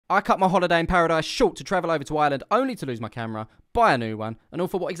I cut my holiday in paradise short to travel over to Ireland only to lose my camera, buy a new one, and all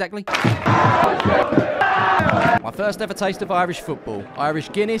for what exactly? My first ever taste of Irish football,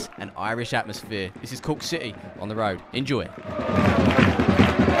 Irish Guinness, and Irish atmosphere. This is Cork City on the road. Enjoy.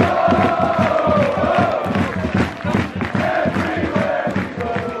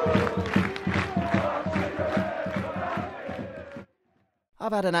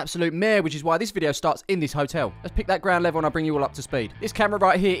 I've had an absolute mare, which is why this video starts in this hotel. Let's pick that ground level and I'll bring you all up to speed. This camera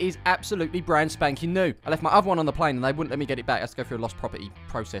right here is absolutely brand spanking new. I left my other one on the plane and they wouldn't let me get it back. I had to go through a lost property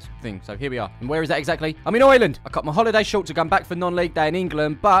process thing. So here we are. And where is that exactly? I'm in Ireland. I cut my holiday short to come back for non-league day in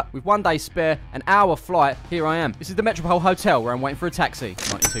England, but with 1 day spare, an hour flight, here I am. This is the Metropole Hotel where I'm waiting for a taxi.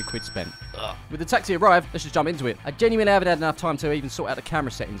 92 quid spent. Ugh. With the taxi arrived, let's just jump into it. I genuinely haven't had enough time to even sort out the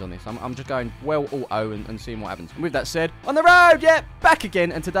camera settings on this. I'm just going well auto and seeing what happens. And with that said, on the road, yeah, back again.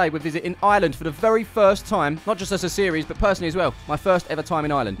 And today we're visiting Ireland for the very first time, not just as a series, but personally as well. My first ever time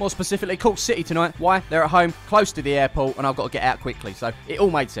in Ireland. More specifically, Cork City tonight. Why? They're at home, close to the airport, and I've got to get out quickly. So it all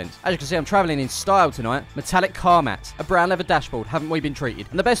made sense. As you can see, I'm travelling in style tonight. Metallic car mats, a brown leather dashboard. Haven't we been treated?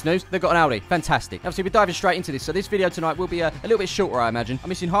 And the best news, they've got an Audi. Fantastic. Obviously, we're diving straight into this. So this video tonight will be a little bit shorter, I imagine. I'm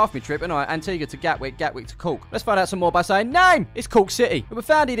missing half my trip, and Antigua to Gatwick, Gatwick to Cork. Let's find out some more by saying, name! It's Cork City. They were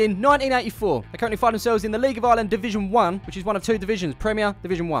founded in 1984. They currently find themselves in the League of Ireland Division 1, which is one of two divisions, Premier,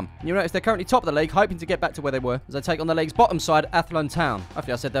 Division 1. And you'll notice they're currently top of the league, hoping to get back to where they were as they take on the league's bottom side, Athlone Town.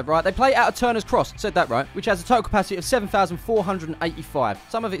 Hopefully I said that right. They play out of Turner's Cross, said that right, which has a total capacity of 7,485.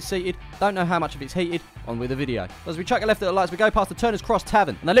 Some of it's seated, don't know how much of it's heated. On with the video. As we chuck it left at the lights, we go past the Turner's Cross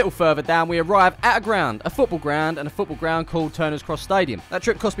Tavern, and a little further down we arrive at a ground, a football ground called Turner's Cross Stadium. That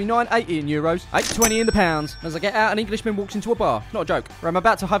trip cost me €9.80 in euros, €8.20 in the pounds. As I get out, an Englishman walks into a bar. Not a joke. Where I'm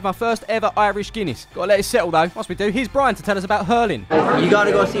about to have my first ever Irish Guinness. Gotta let it settle though. Once we do, here's Brian to tell us about hurling. You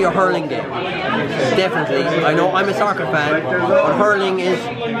gotta go see a hurling game. Definitely. I know I'm a soccer fan, but hurling is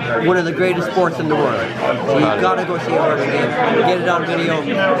one of the greatest sports in the world. So you gotta go see a hurling game. Get it on video,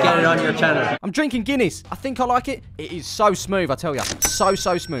 get it on your channel. I'm drinking Guinness. I think I like it. It is so smooth, I tell you. So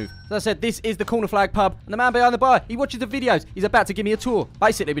smooth. As I said, this is the Corner Flag pub, and the man behind the bar, he watches the videos. He's about to give me a tour.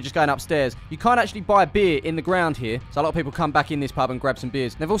 Basically, we're just going upstairs. You can't actually buy beer in the ground here, so a lot of people come back in this pub and grab some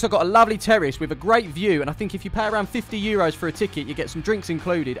beers. They've also got a lovely terrace with a great view, and I think if you pay around €50 for a ticket, you get some drinks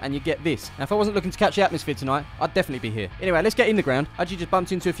included, and you get this. Now, if I wasn't looking to catch the atmosphere tonight, I'd definitely be here. Anyway, let's get in the ground. I actually just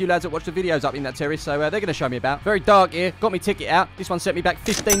bumped into a few lads that watch the videos up in that terrace, so they're going to show me about. Very dark here. Got me ticket out. This one sent me back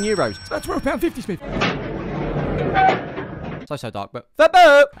 €15. It's about £12.50, Smith. So dark, but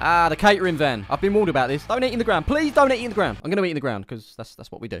the catering van. I've been warned about this. Don't eat in the ground. Please don't eat in the ground. I'm going to eat in the ground because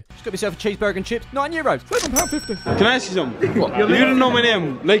that's what we do. Just got myself a cheeseburger and chips. €9. £7.50. Can I ask you something? What? You don't know my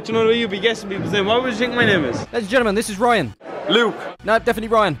name. Like to know that you'll be guessing people's name. What would you think my name is? Ladies and gentlemen, this is Ryan. Luke. No, definitely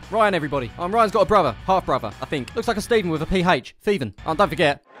Ryan. Ryan, everybody. Ryan's got a brother. Half brother, I think. Looks like a Stephen with a PH. Thievin. Oh, don't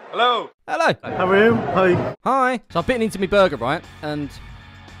forget. Hello. Hello. How are you? Hi. Hi. So I've bitten into my burger, right? And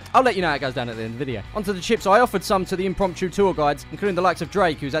I'll let you know how it goes down at the end of the video. Onto the chips. I offered some to the impromptu tour guides, including the likes of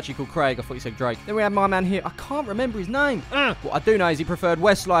Drake, who's actually called Craig. I thought he said Drake. Then we have my man here. I can't remember his name. What I do know is he preferred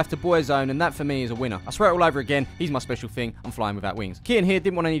Westlife to Boyzone, and that for me is a winner. I swear it all over again. He's my special thing. I'm flying without wings. Kian here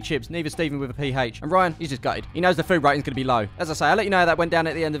didn't want any chips. Neither Stephen with a PH. And Ryan, he's just gutted. He knows the food rating's going to be low. As I say, I'll let you know how that went down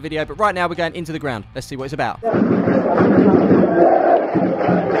at the end of the video, but right now we're going into the ground. Let's see what it's about.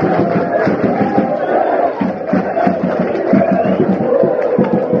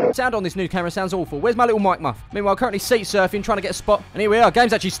 Sound on this new camera sounds awful. Where's my little mic muff? Meanwhile, currently seat surfing, trying to get a spot. And here we are.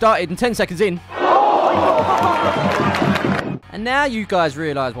 Game's actually started and 10 seconds in. And now you guys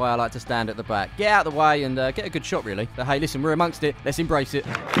realise why I like to stand at the back. Get out of the way and get a good shot, really. But hey, listen, we're amongst it. Let's embrace it.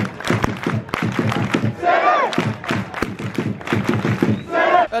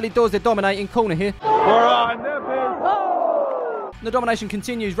 Early doors, they're dominating. Corner here. The domination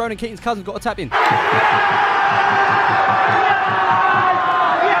continues. Ronan Keating's cousin's got a tap in.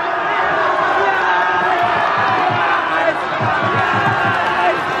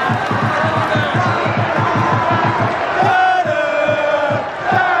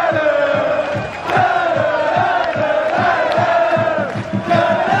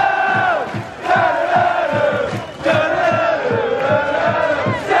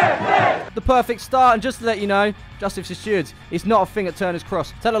 Perfect start, and just to let you know, justice for stewards, it's not a thing at Turner's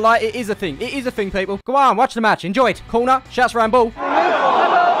Cross. Tell a lie, it is a thing. It is a thing, people. Go on, watch the match. Enjoy it. Corner, shouts around ball.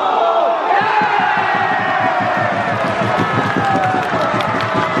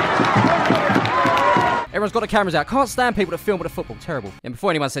 Everyone's got the cameras out. Can't stand people that film at the football. Terrible. And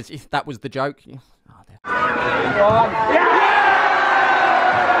before anyone says if that was the joke.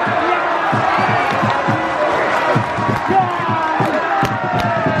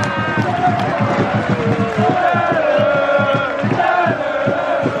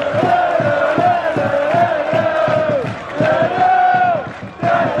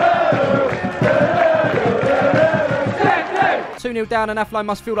 3-0 down and Athlone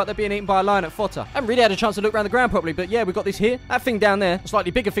must feel like they're being eaten by a lion at fodder. I haven't really had a chance to look around the ground properly, but yeah, we've got this here, that thing down there, a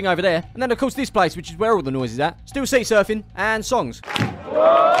slightly bigger thing over there, and then of course this place, which is where all the noise is at. Still sea surfing and songs.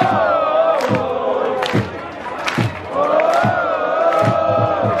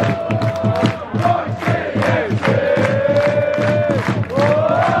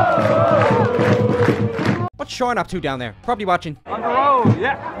 What's Shine up to down there? Probably watching. On the road,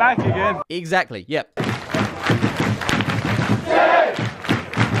 yeah, back again. Exactly, yep.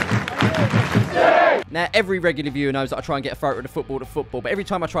 Now, every regular viewer knows that I try and get a photo of the football, but every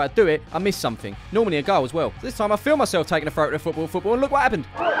time I try to do it, I miss something. Normally a goal as well. So this time I film myself taking a photo of the football, and look what happened.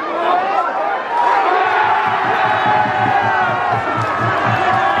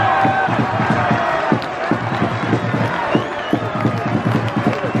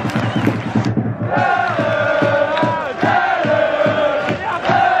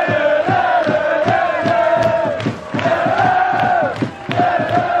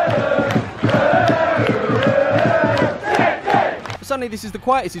 Suddenly this is the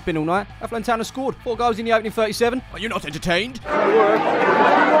quietest it's been all night. Athlone Town has scored 4 goals in the opening 37. Are you not entertained? But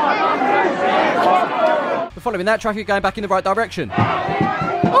following that, traffic going back in the right direction.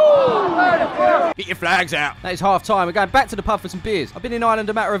 Get your flags out. That is half time. We're going back to the pub for some beers. I've been in Ireland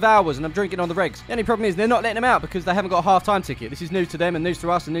a matter of hours and I'm drinking on the regs. The only problem is they're not letting them out because they haven't got a half-time ticket. This is news to them and news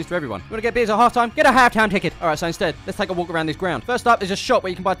to us and news to everyone. You want to get beers at half-time? Get a half-time ticket. Alright, so instead, let's take a walk around this ground. First up, there's a shop where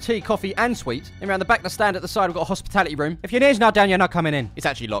you can buy tea, coffee and sweets. And around the back of the stand at the side, we've got a hospitality room. If your name's not down, you're not coming in. It's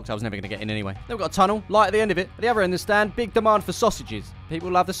actually locked. I was never going to get in anyway. Then we've got a tunnel, light at the end of it. At the other end of the stand, big demand for sausages. People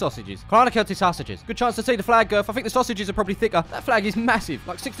love the sausages. Clonakilty sausages. Good chance to see the flag, Girth. I think the sausages are probably thicker. That flag is massive.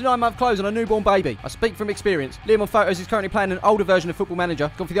 Like 69-month clothes on a newborn baby. I speak from experience. Liam on photos is currently playing an older version of Football Manager.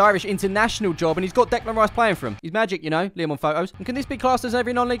 He's gone for the Irish international job and he's got Declan Rice playing for him. He's magic, you know, Liam on photos. And can this be classed as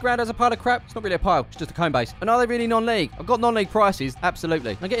every non-league ground as a pile of crap? It's not really a pile. It's just a cone base. And are they really non-league? I've got non-league prices.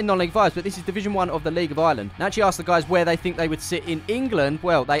 Absolutely. I'm getting non-league vibes, but this is Division 1 of the League of Ireland. And I actually asked the guys where they think they would sit in England.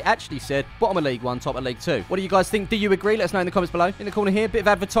 Well, they actually said bottom of League 1, top of League 2. What do you guys think? Do you agree? Let us know in the comments below. In the corner here, bit of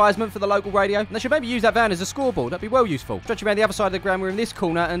advertisement for the local radio. And they should maybe use that van as a scoreboard. That'd be well useful. Stretching around the other side of the ground, we're in this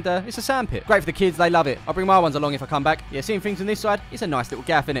corner and it's a sandpit. Great for the kids, they love it. I'll bring my ones along if I come back. Yeah, seeing things on this side, it's a nice little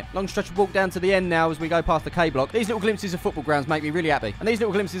gaff in it. Long stretch of walk down to the end now as we go past the K block. These little glimpses of football grounds make me really happy. And these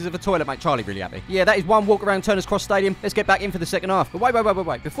little glimpses of a toilet make Charlie really happy. Yeah, that is one walk around Turner's Cross Stadium. Let's get back in for the second half. But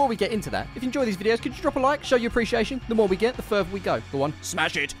wait. Before we get into that, if you enjoy these videos, could you drop a like? Show your appreciation. The more we get, the further we go. Go on,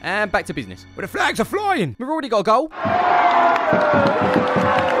 smash it. And back to business. Where the flags are flying. We've already got a goal.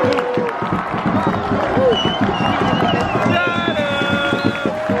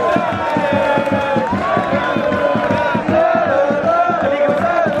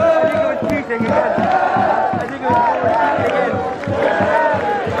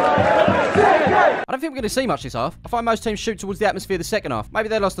 I don't think we're going to see much this half. I find most teams shoot towards the atmosphere the second half. Maybe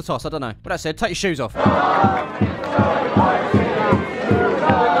they lost the toss, I don't know. But that said, take your shoes off.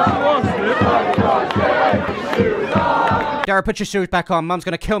 Gareth, put your shoes back on. Mum's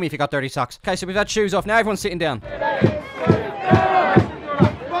going to kill me if you got dirty socks. Okay, so we've had shoes off. Now everyone's sitting down.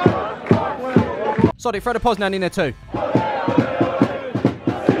 Sorry, throw the Poznan in there too.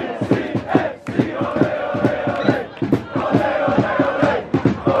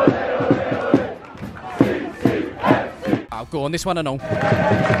 Oh, go on, this one and all.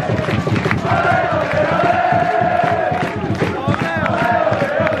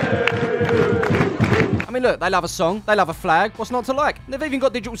 I mean, look, they love a song, they love a flag. What's not to like? And they've even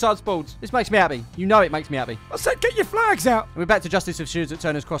got digital sides boards. This makes me happy. You know it makes me happy. I said get your flags out. And we're back to justice of shoes at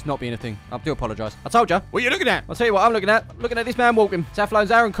Turner's Cross not being a thing. I do apologise. I told you. What are you looking at? I'll tell you what I'm looking at. Looking at this man walking. It's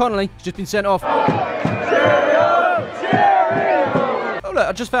Athlone's Aaron Connolly. He's just been sent off. Oh, look,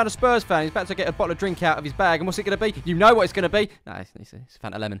 I just found a Spurs fan. He's about to get a bottle of drink out of his bag. And what's it going to be? You know what it's going to be. No, it's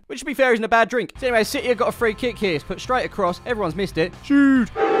Fanta Lemon. Which, to be fair, isn't a bad drink. So anyway, City have got a free kick here. It's put straight across. Everyone's missed it. Shoot.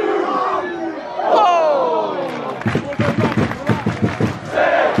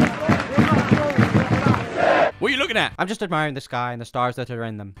 What are you looking at? I'm just admiring the sky and the stars that are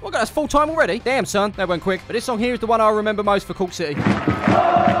in them. Oh, God, that's full time already. Damn, son. That went quick. But this song here is the one I'll remember most for Cork City.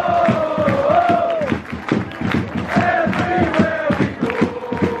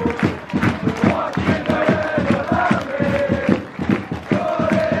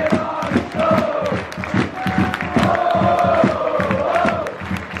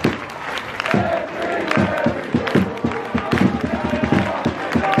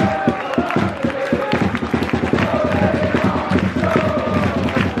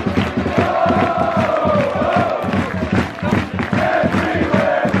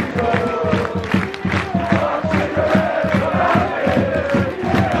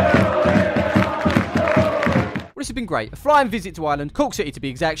 great. A flying visit to Ireland, Cork City to be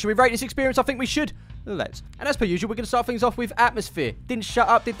exact. Should we rate this experience? I think we should. Let's. And as per usual, we're going to start things off with atmosphere. Didn't shut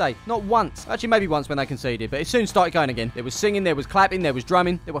up, did they? Not once. Actually, maybe once when they conceded, but it soon started going again. There was singing, there was clapping, there was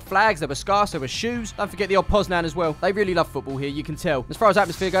drumming, there were flags, there were scarves, there were shoes. Don't forget the odd Poznan as well. They really love football here, you can tell. As far as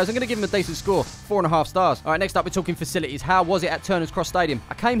atmosphere goes, I'm going to give them a decent score. 4.5 stars. All right, next up, we're talking facilities. How was it at Turner's Cross Stadium?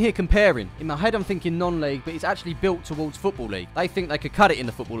 I came here comparing. In my head, I'm thinking non-league, but it's actually built towards Football League. They think they could cut it in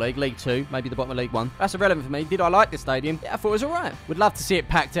the Football League, League 2, maybe the bottom of League 1. That's irrelevant for me. Did I like the stadium? Yeah, I thought it was all right. Would love to see it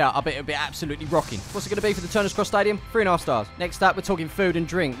packed out. I bet it would be absolutely rocking. What's it going to be for the Turner's Cross Stadium? 3.5 stars. Next up, we're talking food and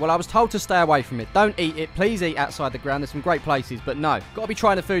drink. Well, I was told to stay away from it. Don't eat it. Please eat outside the ground. There's some great places, but no. Got to be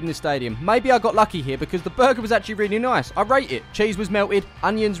trying the food in the stadium. Maybe I got lucky here because the burger was actually really nice. I rate it. Cheese was melted.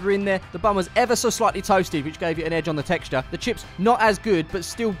 Onions were in there. The bun was ever so slightly toasted, which gave it an edge on the texture. The chips, not as good, but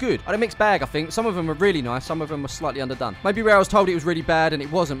still good. I had a mixed bag, I think. Some of them were really nice. Some of them were slightly underdone. Maybe where I was told it was really bad and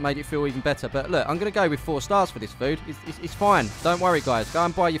it wasn't made it feel even better. But look, I'm going to go with 4 stars for this food. It's fine. Don't worry, guys. Go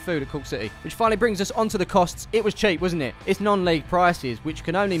and buy your food at Cork City. Which finally brings us onto the costs. It was cheap, wasn't it? It's non-league prices, which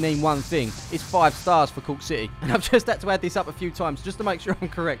can only mean one thing. It's 5 stars for Cork City. And I've just had to add this up a few times just to make sure I'm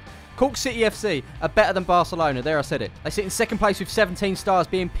correct. Cork City FC are better than Barcelona. There, I said it. They sit in second place with 17 stars,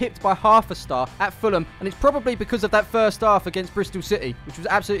 being pipped by half a star at Fulham. And it's probably because of that first half against Bristol City, which was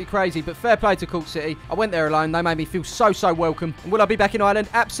absolutely crazy. But fair play to Cork City. I went there alone. They made me feel so welcome. And will I be back in Ireland?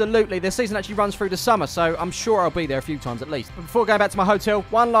 Absolutely. Their season actually runs through the summer, so I'm sure I'll be there a few times at least. But before going back to my hotel,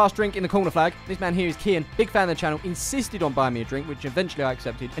 one last drink in the corner flag. This man here is Kian, big fan of the channel, insisted on buying me a drink, which eventually I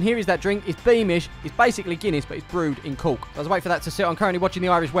accepted. And here is that drink. It's Beamish. It's basically Guinness, but it's brewed in Cork. So I was waiting for that to sit. I'm currently watching the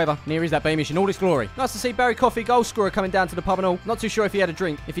Irish weather. And here is that Beamish in all its glory. Nice to see Barry Coffey, goal scorer, coming down to the pub and all. Not too sure if he had a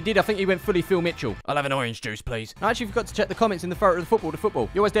drink. If he did, I think he went fully Phil Mitchell. I'll have an orange juice, please. I actually forgot to check the comments in the photo of the football.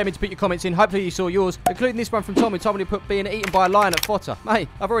 You always dare me to put your comments in. Hopefully you saw yours, including this one from Tom, who told me to put being eaten by a lion at Fodder. Mate,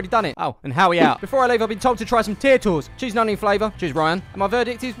 I've already done it. Oh, and Howie out. Before I leave, I've been told to try some tear tours. Cheese and onion flavour. Cheers, Ryan. And my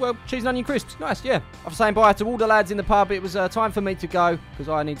verdict is, well, cheese and onion crisps. Nice, yeah. After saying bye to all the lads in the pub, it was time for me to go, because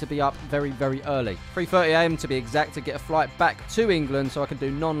I need to be up very early. 3:30 AM to be exact, to get a flight back to England so I can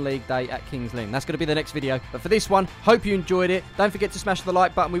do non-league day at King's Lynn. That's going to be the next video. But for this one, hope you enjoyed it. Don't forget to smash the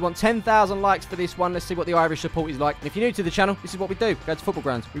like button. We want 10,000 likes for this one. Let's see what the Irish support is like. And if you're new to the channel, this is what we do. Go to football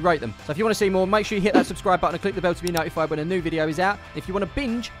grounds. We rate them. So if you want to see more, make sure you hit that subscribe button and click the bell to be notified when a new video is out. If you want to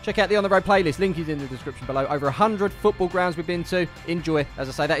binge, check out the On The Road playlist. Link is in the description below. Over 100 football grounds we've been to. Enjoy. As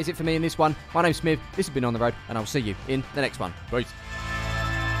I say, that is it for me in this one. My name's Smiv. This has been On The Road, and I'll see you in the next one. Peace.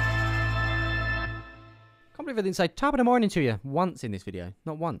 Can't believe I didn't say top of the morning to you once in this video.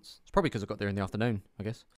 Not once. It's probably because I got there in the afternoon, I guess.